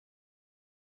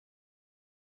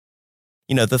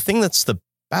the thing that's the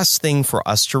best thing for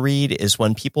us to read is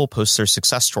when people post their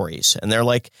success stories and they're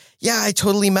like, yeah, I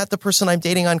totally met the person I'm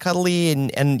dating on Cuddly.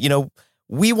 And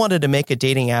we wanted to make a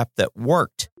dating app that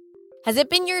worked. Has it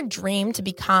been your dream to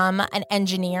become an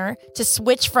engineer, to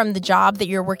switch from the job that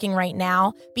you're working right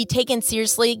now, be taken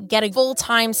seriously, get a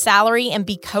full-time salary, and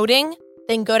be coding?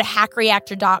 Then go to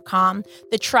hackreactor.com,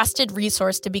 the trusted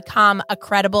resource to become a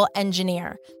credible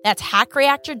engineer. That's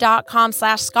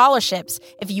hackreactor.com/scholarships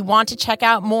if you want to check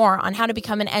out more on how to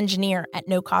become an engineer at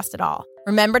no cost at all.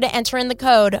 Remember to enter in the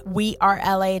code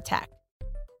WeAreLATech.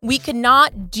 We could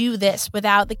not do this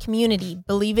without the community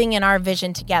believing in our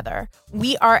vision together.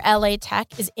 We Are LA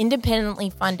Tech is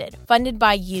independently funded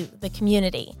by you, the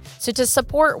community. So to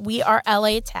support We Are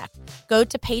LA Tech, go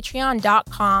to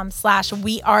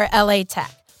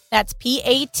patreon.com/WeAreLATech. That's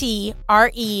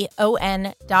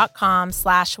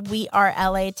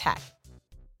patreon.com/WeAreLATech.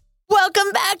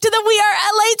 Welcome back to the We Are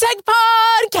LA Tech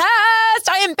podcast.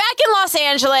 I am back in Los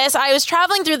Angeles. I was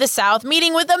traveling through the South,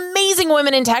 meeting with amazing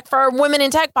women in tech for our Women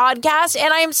in Tech podcast.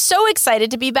 And I am so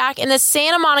excited to be back in the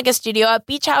Santa Monica studio at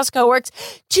Beach House Coworks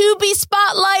to be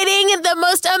spotlighting the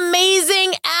most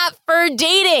amazing app for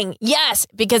dating. Yes,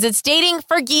 because it's dating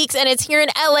for geeks and it's here in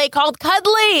LA called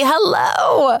Cuddly.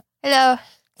 Hello. Hello.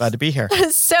 Glad to be here.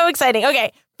 So exciting.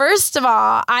 Okay. First of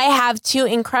all, I have two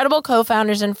incredible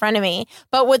co-founders in front of me,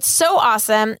 but what's so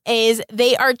awesome is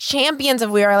they are champions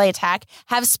of We Are LA Tech,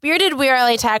 have spirited We Are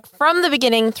LA Tech from the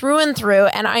beginning through and through,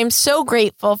 and I'm so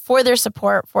grateful for their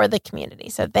support for the community.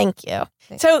 So thank you.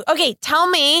 So, okay, tell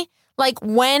me,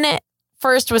 when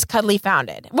first was Cuddly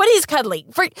founded? What is Cuddly?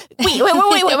 Wait.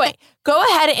 Go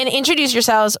ahead and introduce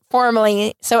yourselves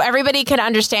formally so everybody can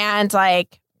understand,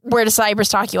 where to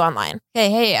cyberstalk you online.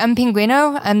 Hey, I'm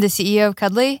Pinguino. I'm the CEO of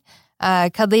Cuddly.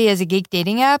 Cuddly is a geek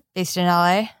dating app based in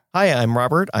LA. Hi, I'm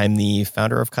Robert. I'm the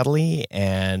founder of Cuddly,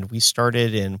 and we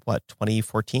started in,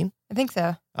 2014? I think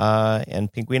so.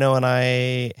 And Pinguino and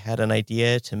I had an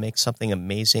idea to make something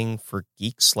amazing for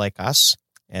geeks like us,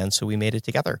 and so we made it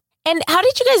together. And how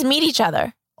did you guys meet each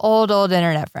other? Old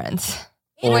internet friends.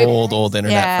 Old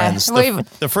internet friends.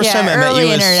 The first time I met you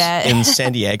was in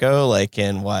San Diego,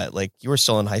 in what? You were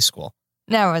still in high school.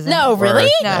 No, it wasn't. No, really?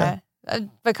 No,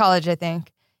 but college, I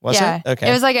think. Was it? Okay.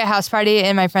 It was like a house party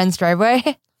in my friend's driveway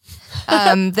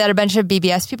that a bunch of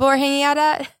BBS people were hanging out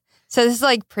at. So this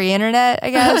is pre-internet,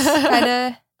 I guess, kind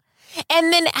of.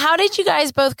 And then how did you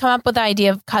guys both come up with the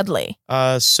idea of Cuddly?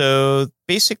 So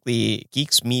basically,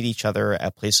 geeks meet each other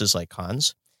at places like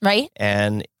cons. Right.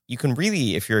 And you can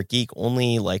really, if you're a geek,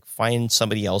 only find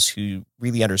somebody else who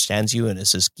really understands you and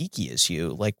is as geeky as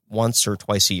you, once or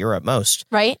twice a year at most.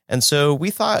 Right. And so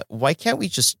we thought, why can't we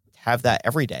just have that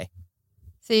every day?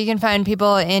 So you can find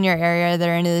people in your area that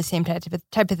are into the same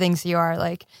type of things you are,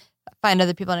 find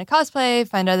other people in a cosplay,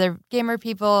 find other gamer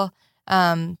people.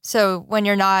 So when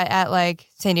you're not at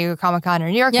San Diego Comic-Con or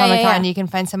New York Comic-Con, you can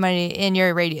find somebody in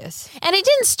your radius. And it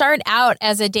didn't start out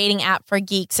as a dating app for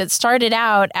geeks. It started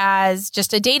out as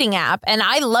just a dating app. And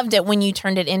I loved it when you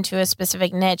turned it into a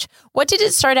specific niche. What did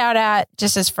it start out at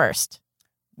just as first?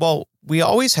 Well, we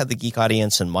always had the geek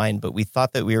audience in mind, but we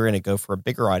thought that we were going to go for a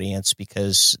bigger audience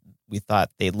because we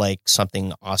thought they'd like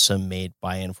something awesome made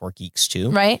by and for geeks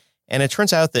too. Right. And it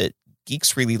turns out that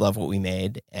geeks really love what we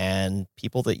made, and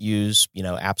people that use,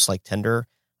 apps like Tinder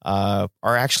are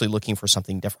actually looking for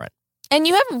something different. And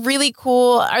you have really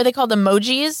cool, are they called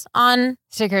emojis on?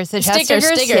 Stickers. The chat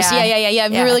stickers.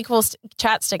 Yeah. Really cool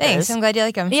chat stickers. Thanks. I'm glad you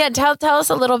like them. Yeah. Tell us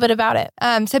a little bit about it.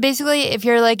 So basically, if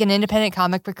you're an independent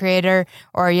comic book creator,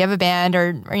 or you have a band,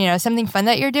 or something fun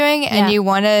that you're doing, and you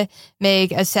want to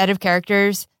make a set of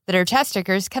characters that are chat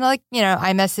stickers, kind of like,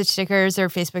 iMessage stickers or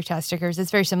Facebook chat stickers.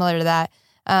 It's very similar to that.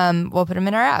 We'll put them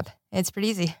in our app. It's pretty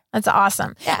easy. That's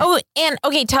awesome. Yeah. Oh, and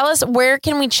okay, tell us, where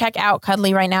can we check out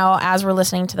Cuddly right now as we're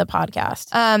listening to the podcast?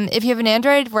 If you have an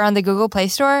Android, we're on the Google Play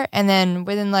Store, and then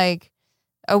within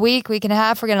a week and a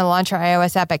half, we're going to launch our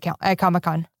iOS app at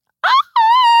Comic-Con.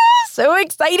 So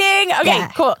exciting. Okay,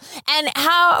 cool.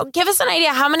 And give us an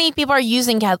idea, how many people are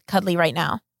using Cuddly right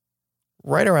now?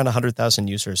 Right around 100,000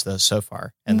 users, though, so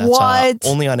far. And that's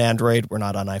only on Android. We're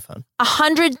not on iPhone.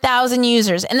 100,000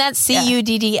 users. And that's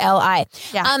CUDDLI.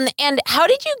 Yeah. And how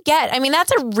did you get,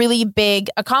 that's a really big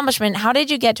accomplishment. How did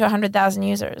you get to 100,000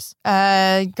 users?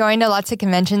 Going to lots of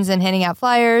conventions and handing out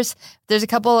flyers. There's a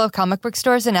couple of comic book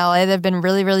stores in LA that have been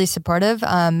really, really supportive.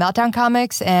 Meltdown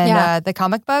Comics and The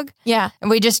Comic Bug. Yeah.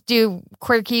 And we just do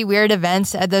quirky, weird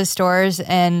events at those stores,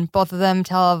 and both of them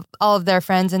tell all of their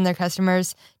friends and their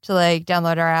customers to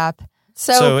download our app.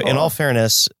 So cool. In all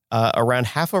fairness, around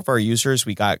half of our users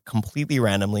we got completely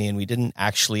randomly, and we didn't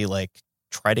actually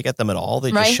try to get them at all.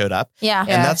 They Right. just showed up. Yeah.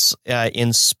 And that's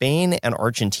in Spain and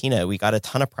Argentina. We got a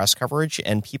ton of press coverage,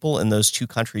 and people in those two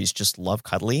countries just love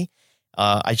Cuddly.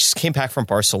 I just came back from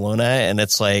Barcelona, and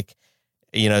it's like,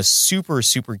 super,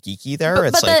 super geeky there. But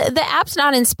It's like, the app's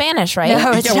not in Spanish, right?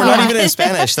 No, it's yeah, we're not even in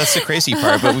Spanish. That's the crazy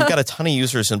part. But we've got a ton of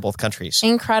users in both countries.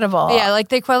 Incredible. Yeah, like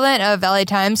the equivalent of LA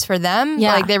Times for them.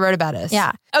 Yeah. Like they wrote about us.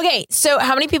 Yeah. Okay. So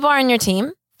how many people are on your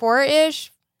team?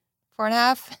 4-ish,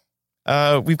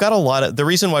 4.5. We've got a lot of, the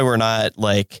reason why we're not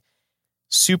like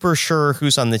super sure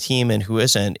who's on the team and who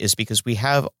isn't is because we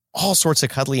have all sorts of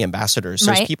Cuddly ambassadors.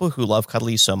 There's Right. people who love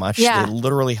Cuddly so much. Yeah. They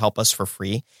literally help us for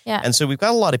free. Yeah. And so we've got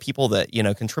a lot of people that,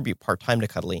 contribute part-time to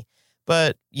Cuddly,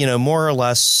 but, more or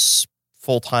less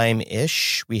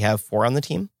full-time-ish. We have 4 on the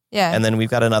team. Yeah. And then we've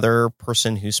got another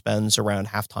person who spends around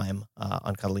half-time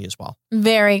on Cuddly as well.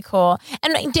 Very cool.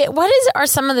 And are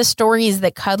some of the stories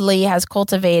that Cuddly has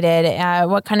cultivated?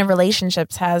 What kind of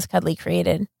relationships has Cuddly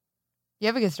created? You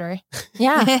have a good story.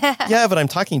 Yeah. Yeah, but I'm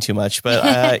talking too much. But,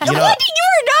 You were not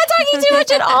talking too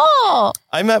much at all.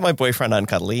 I met my boyfriend on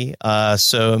Cuddly.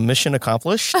 So mission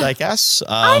accomplished, I guess.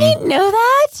 I didn't know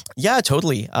that. Yeah,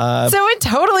 totally. So it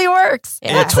totally works.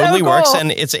 It totally So works. cool.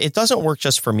 And it doesn't work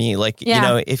just for me. Like,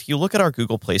 Yeah. if you look at our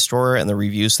Google Play Store and the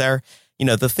reviews there,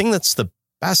 the thing that's the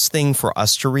best thing for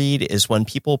us to read is when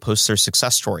people post their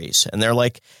success stories and they're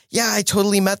like, yeah, I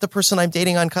totally met the person I'm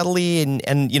dating on Cuddly.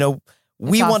 And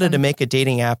we That's wanted awesome. to make a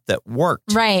dating app that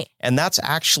worked. Right. And that's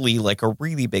actually like a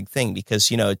really big thing because,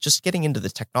 just getting into the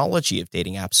technology of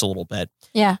dating apps a little bit.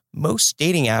 Yeah. Most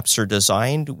dating apps are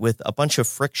designed with a bunch of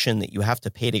friction that you have to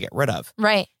pay to get rid of.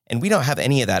 Right. And we don't have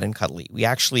any of that in Cuddly. We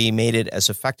actually made it as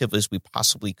effective as we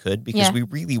possibly could because Yeah. we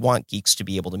really want geeks to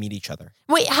be able to meet each other.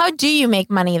 Wait, how do you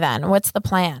make money then? What's the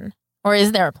plan? Or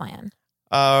is there a plan?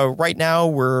 Right now,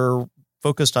 we're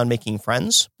focused on making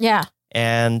friends. Yeah.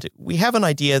 And we have an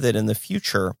idea that in the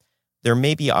future, there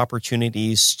may be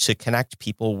opportunities to connect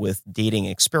people with dating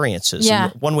experiences.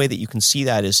 Yeah. And one way that you can see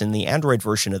that is in the Android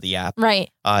version of the app, Right.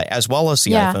 as well as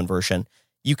the Yeah. iPhone version.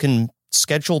 You can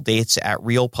schedule dates at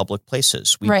real public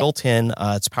places. We Right. built in,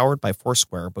 it's powered by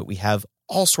Foursquare, but we have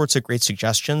all sorts of great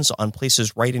suggestions on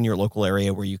places right in your local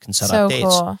area where you can set So up dates.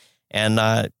 cool.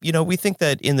 And, we think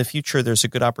that in the future, there's a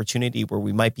good opportunity where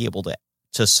we might be able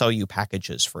to sell you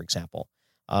packages, for example.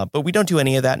 But we don't do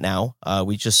any of that now.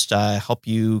 We just help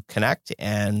you connect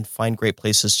and find great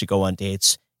places to go on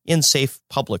dates in safe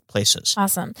public places.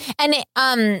 Awesome.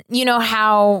 And you know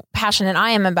how passionate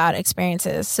I am about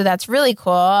experiences. So that's really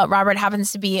cool. Robert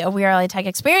happens to be a We Are LA Tech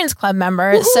Experience Club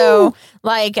member. Woo-hoo! So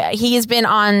he's been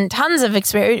on tons of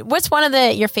experience. What's one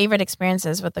of your favorite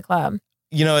experiences with the club?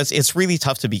 It's really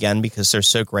tough to begin because they're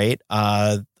so great.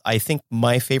 I think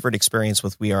my favorite experience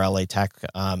with We Are LA Tech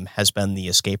has been the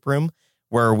escape room,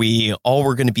 where we all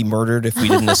were going to be murdered if we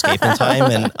didn't escape in time.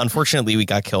 And unfortunately, we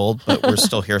got killed, but we're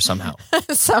still here somehow.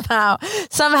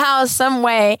 Somehow, some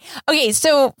way. Okay,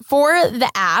 so for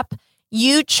the app,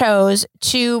 you chose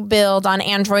to build on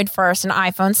Android first and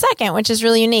iPhone second, which is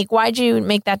really unique. Why'd you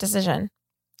make that decision?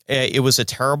 It was a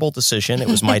terrible decision. It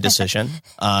was my decision.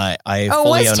 I It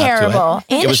fully was own terrible. up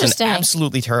to it. It was an Interesting.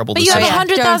 absolutely terrible But you have decision.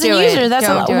 100,000 Don't do it. users. That's a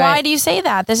Don't lot. do Why it. do you say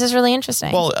that? This is really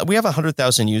interesting. Well, we have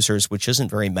 100,000 users, which isn't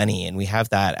very many, and we have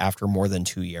that after more than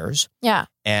 2 years. yeah.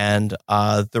 And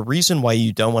the reason why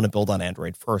you don't want to build on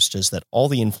Android first is that all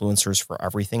the influencers for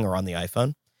everything are on the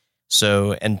iPhone.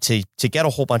 So, and to get a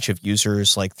whole bunch of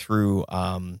users like through,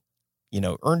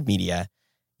 earned media,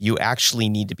 you actually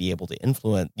need to be able to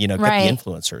influence, get Right. the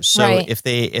influencers. So Right. if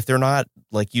they're not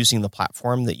like using the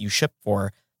platform that you ship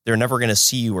for, they're never going to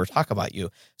see you or talk about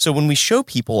you. So when we show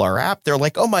people our app, they're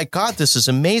like, "Oh my God, this is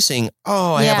amazing!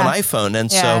 Oh, I have Yeah. an iPhone."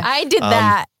 And Yeah. so I did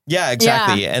that. yeah,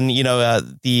 exactly. And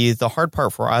the hard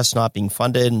part for us not being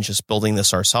funded and just building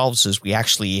this ourselves is we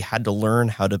actually had to learn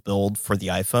how to build for the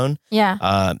iPhone,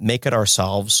 Yeah. make it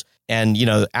ourselves. And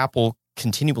Apple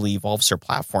continually evolves their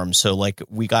platform. So like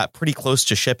we got pretty close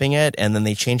to shipping it and then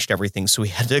they changed everything. So we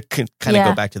had to kind of Yeah.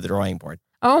 go back to the drawing board.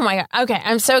 Oh my God. Okay.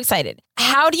 I'm so excited.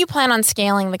 How do you plan on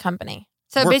scaling the company?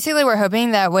 So We're- basically, we're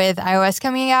hoping that with iOS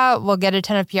coming out, we'll get a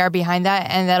ton of PR behind that,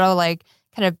 and that'll kind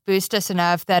of boost us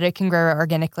enough that it can grow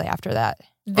organically after that.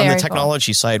 On Very the cool.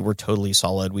 technology side, we're totally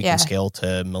solid. We Yeah. can scale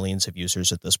to millions of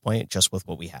users at this point just with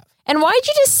what we have. And why'd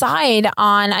you decide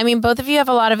on, both of you have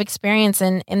a lot of experience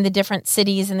in the different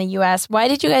cities in the U.S. Why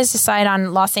did you guys decide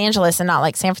on Los Angeles and not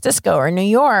like San Francisco or New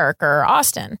York or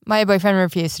Austin? My boyfriend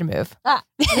refused to move.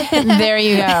 There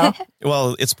you go.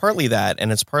 Well, it's partly that,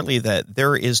 and it's partly that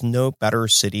there is no better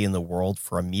city in the world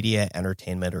for a media,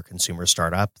 entertainment, or consumer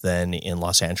startup than in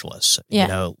Los Angeles.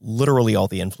 Yeah. Literally all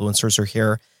the influencers are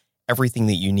here. everything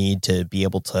that you need to be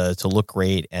able to look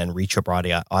great and reach a broad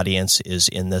audience is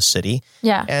in this city.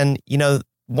 Yeah. And,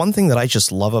 one thing that I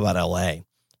just love about LA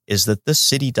is that this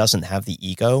city doesn't have the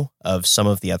ego of some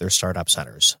of the other startup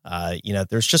centers.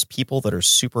 There's just people that are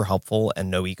super helpful and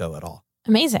no ego at all.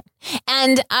 Amazing.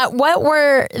 And what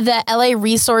were the LA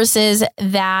resources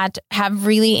that have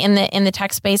really in the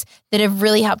tech space that have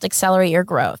really helped accelerate your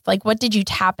growth? Like, what did you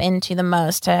tap into the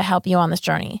most to help you on this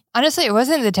journey? Honestly, it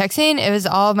wasn't the tech scene. It was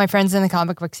all of my friends in the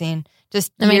comic book scene.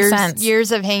 Just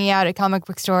years of hanging out at comic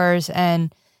book stores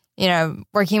and,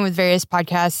 working with various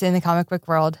podcasts in the comic book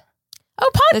world. Oh,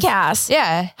 podcasts.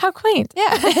 Yeah. How quaint.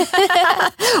 Yeah.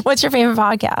 What's your favorite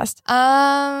podcast?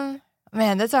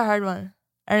 Man, that's a hard one.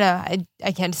 I don't know.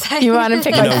 I can't decide. You want to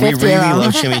pick we like 50 really of them.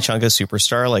 love Chimichanga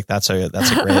Superstar. Like that's a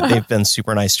great. They've been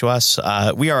super nice to us.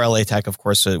 We are LA Tech, of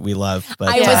course. We love. But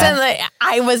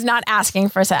I was not asking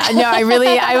for that. No,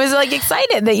 I was like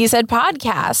excited that you said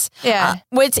podcasts. Yeah.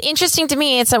 What's interesting to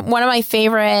me, it's one of my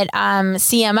favorite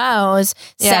CMOs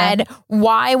said,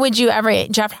 why would you ever,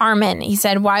 Jeff Harmon, he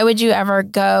said, why would you ever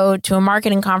go to a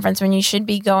marketing conference when you should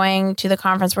be going to the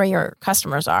conference where your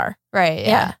customers are? Right.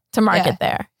 Yeah. To market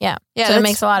there. Yeah. So it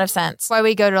makes a lot of sense. Why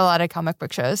we go to a lot of comic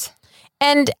book shows.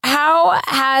 And how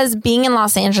has being in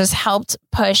Los Angeles helped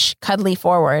push Cuddly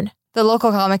forward? The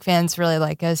local comic fans really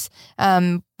like us.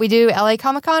 We do LA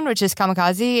Comic Con, which is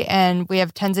Kamikaze, and we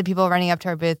have tons of people running up to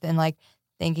our booth and like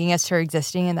thanking us for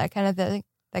existing and that kind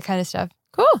of stuff.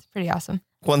 Cool. It's pretty awesome.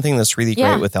 One thing that's really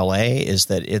great with LA is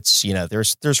that it's,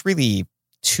 there's really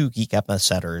two geek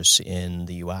epicenters in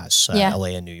the US, LA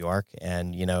and New York.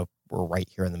 And, we're right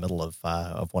here in the middle of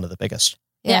one of the biggest.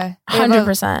 Yeah,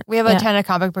 100%. We have a ton of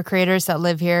comic book creators that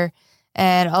live here,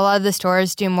 and a lot of the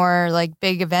stores do more like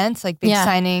big events, like big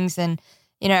signings, and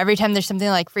every time there's something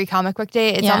like Free Comic Book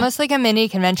Day, it's almost like a mini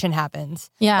convention happens.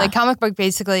 Yeah, like comic book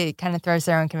basically kind of throws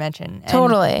their own convention.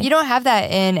 Totally, you don't have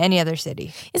that in any other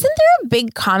city. Isn't there a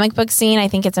big comic book scene? I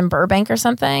think it's in Burbank or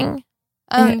something.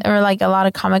 Or like a lot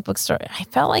of comic book stores. I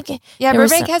felt like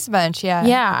Burbank has a bunch.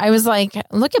 Yeah, I was like,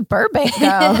 look at Burbank though.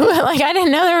 Like I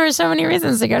didn't know there were so many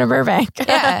reasons to go to Burbank.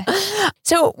 Yeah.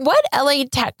 So, what LA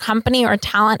tech company or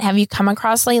talent have you come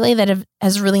across lately that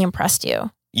has really impressed you?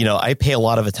 I pay a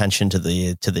lot of attention to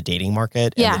the dating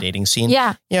market and the dating scene.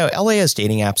 Yeah. LA is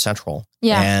dating app central.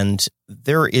 Yeah. And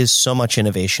there is so much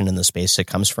innovation in the space that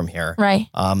comes from here. Right.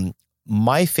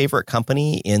 My favorite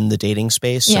company in the dating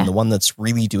space and the one that's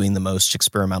really doing the most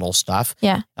experimental stuff,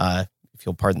 if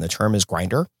you'll pardon the term, is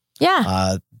Grindr.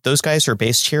 Yeah. Those guys are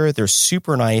based here. They're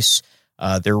super nice.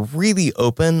 They're really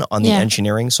open on the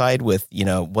engineering side with,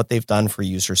 what they've done for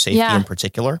user safety in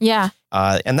particular. Yeah.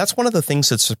 And that's one of the things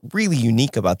that's really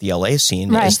unique about the LA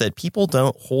scene is that people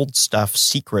don't hold stuff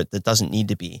secret that doesn't need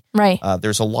to be. Right.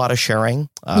 There's a lot of sharing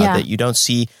that you don't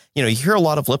see. You hear a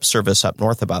lot of lip service up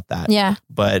north about that. Yeah.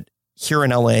 But here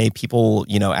in LA, people,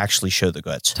 actually show the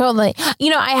goods. Totally.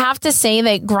 I have to say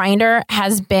that Grindr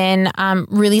has been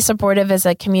really supportive as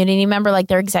a community member. Like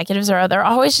their executives they're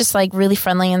always just like really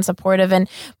friendly and supportive and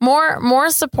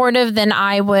more supportive than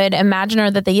I would imagine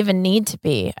or that they even need to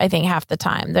be, I think half the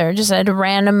time. They're just at a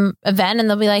random event and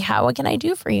they'll be like, what can I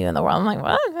do for you in the world? I'm like,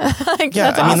 what? Like, yeah,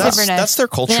 that's that's their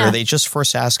culture. Yeah. They just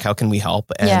first ask, how can we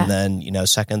help? And then,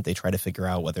 second, they try to figure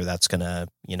out whether that's going to,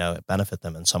 benefit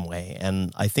them in some way.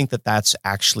 And I think that's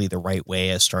actually the right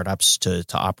way as startups to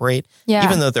operate,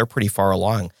 even though they're pretty far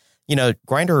along.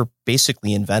 Grindr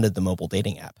basically invented the mobile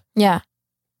dating app. Yeah.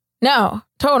 No,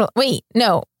 total. Wait,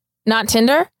 no, not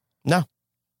Tinder? No.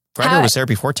 Grindr was there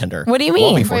before Tinder. What do you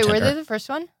mean? Wait, were they the first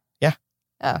one? Yeah.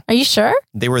 Oh. Are you sure?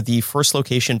 They were the first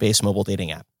location-based mobile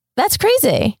dating app. That's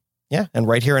crazy. Yeah, and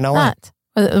right here in LA.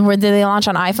 Did they launch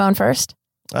on iPhone first?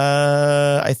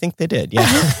 I think they did, yeah.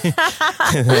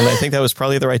 And I think that was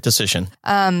probably the right decision.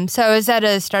 So I was at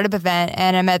a startup event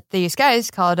and I met these guys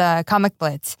called Comic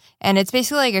Blitz. And it's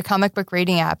basically like a comic book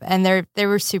rating app. And they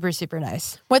were super, super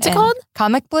nice. What's it called?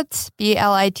 Comic Blitz,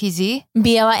 BLITZ.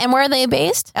 BLI. And where are they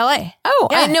based? LA. Oh,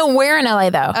 yeah. I know where in LA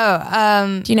though.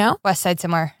 Oh, do you know? West Side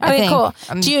somewhere. Okay, cool.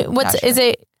 Is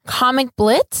it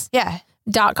comicblitz.com? Yeah.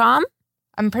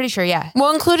 I'm pretty sure, yeah.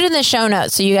 We'll include it in the show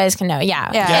notes so you guys can know. Yeah.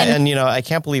 And I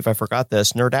can't believe I forgot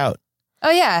this. Nerd Out.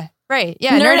 Oh, yeah. Right.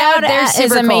 Yeah. Nerd Out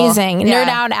is amazing. Cool. Nerd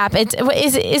Out app.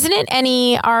 Isn't it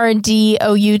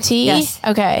NERDOUT? Yes.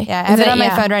 Okay. Yeah. I have it on my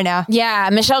phone right now. Yeah.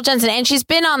 Michelle Jensen. And she's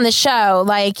been on the show.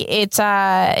 Like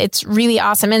it's really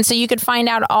awesome. And so you could find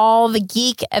out all the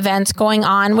geek events going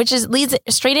on, which leads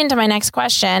straight into my next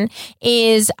question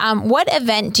is what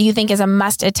event do you think is a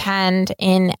must attend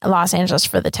in Los Angeles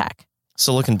for the tech?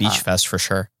 Silicon Beach Fest for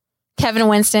sure. Kevin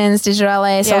Winston's Digital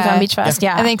LA, Silicon Beach Fest.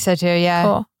 Yeah. I think so too. Yeah.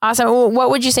 Cool. Awesome.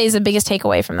 What would you say is the biggest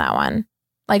takeaway from that one?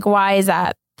 Like, why is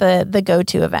that the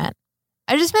go-to event?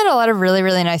 I just met a lot of really,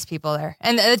 really nice people there.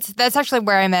 And that's actually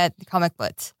where I met Comic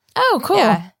Blitz. Oh, cool.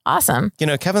 Yeah. Awesome.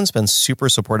 Kevin's been super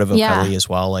supportive of Cuddly as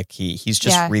well. Like he's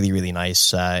just really, really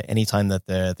nice. Anytime that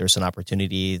there's an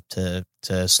opportunity to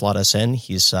slot us in,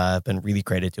 he's been really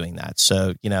great at doing that.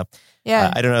 So,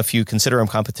 I don't know if you consider him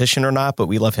competition or not, but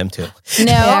we love him too.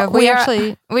 No, we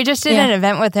just did an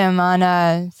event with him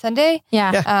on Sunday.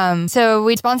 Yeah. So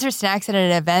we sponsored snacks at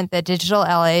an event that Digital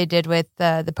LA did with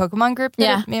the Pokemon group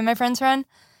that me and my friends run.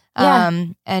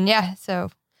 So.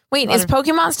 Wait, is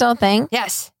Pokemon still a thing?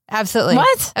 Yes. Absolutely.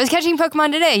 What? I was catching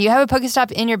Pokemon today. You have a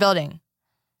Pokestop in your building.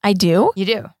 I do? You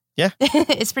do. Yeah.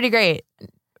 It's pretty great.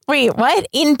 Wait, what?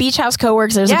 In Beach House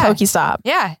Coworks, there's a Pokestop.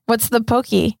 Yeah. What's the Poke?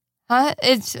 Huh?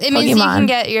 It means you can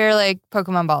get your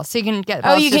Pokemon balls. So you can get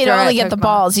balls. Oh, you can only get the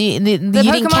balls. You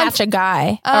didn't catch a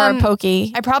guy or a Poke.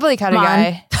 I probably caught a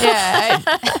guy. Yeah,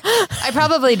 I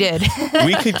probably did.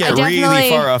 We could get really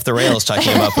far off the rails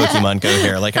talking about Pokemon Go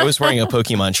here. Like I was wearing a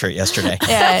Pokemon shirt yesterday.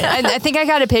 Yeah, I think I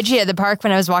got a Pidgey at the park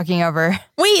when I was walking over.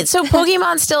 Wait, so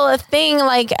Pokemon's still a thing?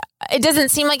 Like, it doesn't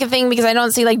seem like a thing because I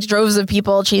don't see droves of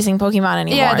people chasing Pokemon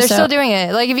anymore. Yeah, they're still doing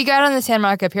it. Like if you go out on the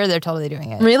Sandrock up here, they're totally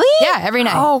doing it. Really? Yeah, every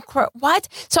night. Oh, what?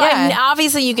 So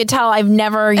obviously you could tell I've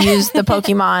never used the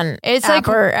Pokemon it's app.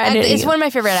 It's one of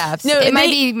my favorite apps. No, it might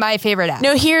be my favorite app.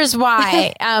 No, here's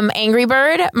why. Angry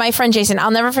Bird, my friend Jason, I'll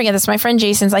never forget this. My friend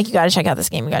Jason's like, you got to check out this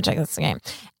game. You got to check out this game.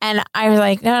 And I was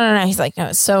like, no. He's like, no,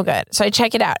 it's so good. So I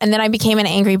check it out. And then I became an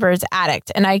Angry Birds addict.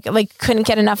 And I couldn't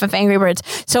get enough of Angry Birds.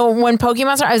 So when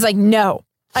Pokemon started, I was like, no.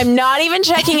 I'm not even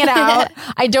checking it out.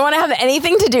 I don't want to have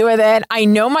anything to do with it. I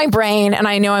know my brain and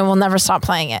I know I will never stop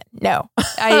playing it. No.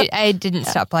 I didn't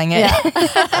stop playing it. Yeah.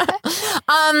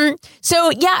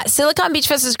 Silicon Beach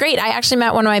Fest is great. I actually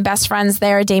met one of my best friends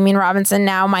there, Damien Robinson,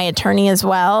 now my attorney as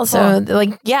well. So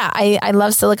I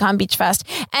love Silicon Beach Fest.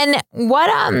 And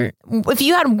what if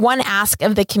you had one ask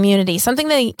of the community, something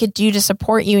that you could do to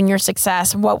support you in your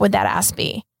success, what would that ask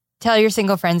be? Tell your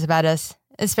single friends about us.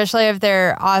 Especially if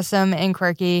they're awesome and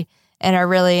quirky and are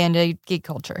really into geek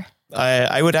culture.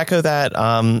 I would echo that.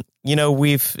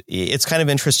 It's kind of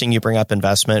interesting you bring up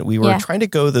investment. We were trying to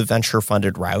go the venture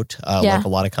funded route, like a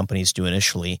lot of companies do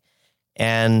initially.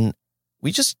 And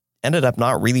we just ended up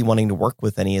not really wanting to work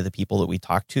with any of the people that we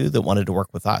talked to that wanted to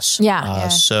work with us.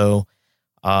 So,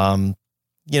 we're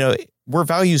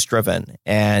values driven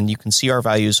and you can see our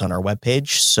values on our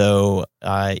webpage. So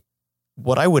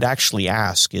what I would actually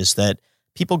ask is that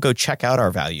people go check out our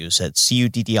values at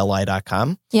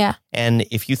cuddli.com. Yeah. And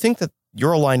if you think that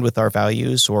you're aligned with our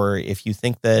values, or if you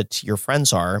think that your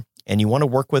friends are, and you want to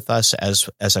work with us as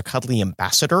a Cuddly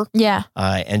ambassador,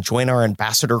 and join our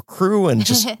ambassador crew and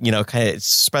just, kind of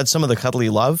spread some of the Cuddly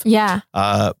love. Yeah.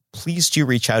 Please do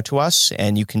reach out to us,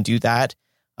 and you can do that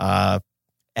at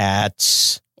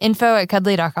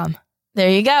info@cuddly.com. There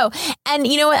you go. And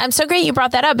you know what? I'm so great you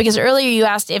brought that up because earlier you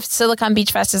asked if Silicon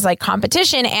Beach Fest is like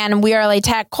competition and We Are LA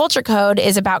Tech Culture Code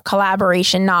is about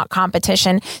collaboration, not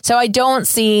competition. So I don't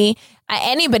see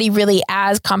anybody really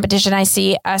as competition. I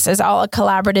see us as all a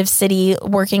collaborative city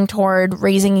working toward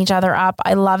raising each other up.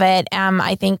 I love it.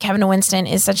 I think Kevin Winston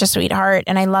is such a sweetheart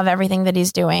and I love everything that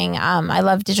he's doing. I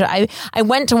love digital. I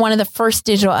went to one of the first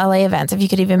Digital LA events, if you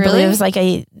could even believe it. Was like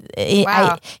he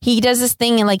does this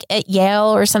thing at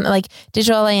Yale or something, like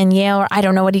Digital LA in Yale, or I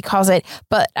don't know what he calls it,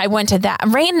 but I went to that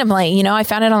randomly, I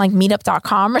found it on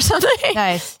meetup.com or something.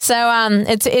 Nice. So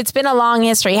it's been a long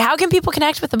history. How can people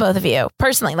connect with the both of you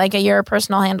personally, your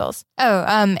personal handles?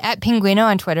 At Pinguino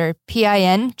on Twitter,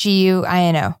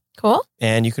 PINGUINO. Cool.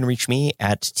 And you can reach me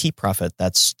at TProfit.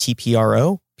 That's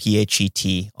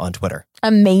TPROPHET on Twitter.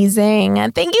 Amazing.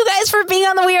 Thank you guys for being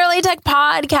on the We Are LA Tech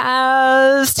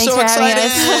podcast. Thanks for having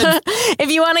us. If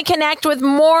you want to connect with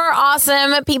more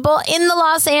awesome people in the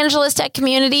Los Angeles tech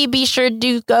community, be sure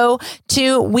to go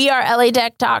to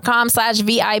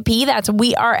wearelatech.com/VIP. That's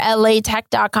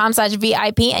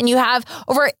wearelatech.com/VIP. And you have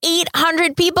over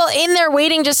 800 people in there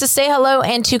waiting just to say hello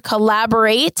and to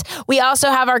collaborate. We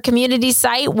also have our community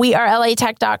site,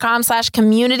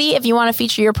 wearelatech.com/community, if you want to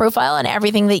feature your profile and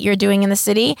everything that you're doing in the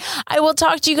city. I will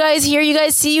talk to you guys, hear you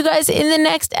guys, see you guys in the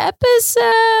next episode.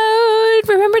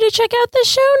 Remember to check out the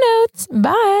show notes.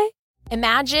 Bye.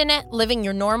 Imagine living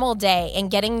your normal day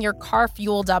and getting your car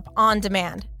fueled up on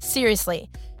demand. Seriously.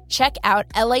 Check out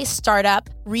LA Startup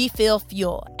Refill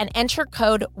Fuel and enter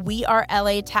code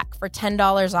WeAreLATech for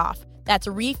 $10 off. That's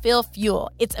Refill Fuel.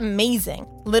 It's amazing.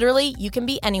 Literally, you can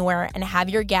be anywhere and have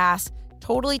your gas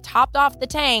totally topped off the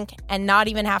tank and not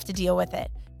even have to deal with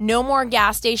it. No more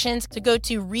gas stations, to go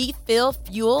to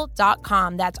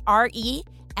refillfuel.com. That's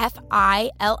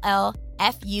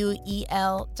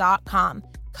REFILLFUEL.com.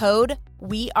 Code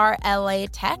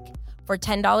WeAreLATech for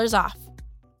 $10 off.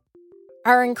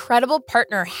 Our incredible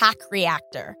partner, Hack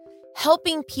Reactor,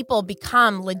 helping people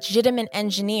become legitimate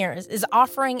engineers, is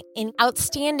offering an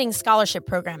outstanding scholarship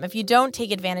program. If you don't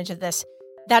take advantage of this,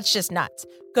 that's just nuts.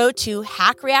 Go to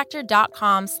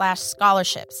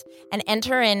hackreactor.com/scholarships and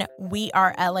enter in We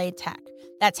Are LA Tech.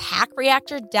 That's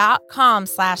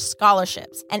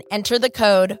hackreactor.com/scholarships and enter the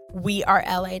code We Are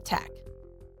LA Tech.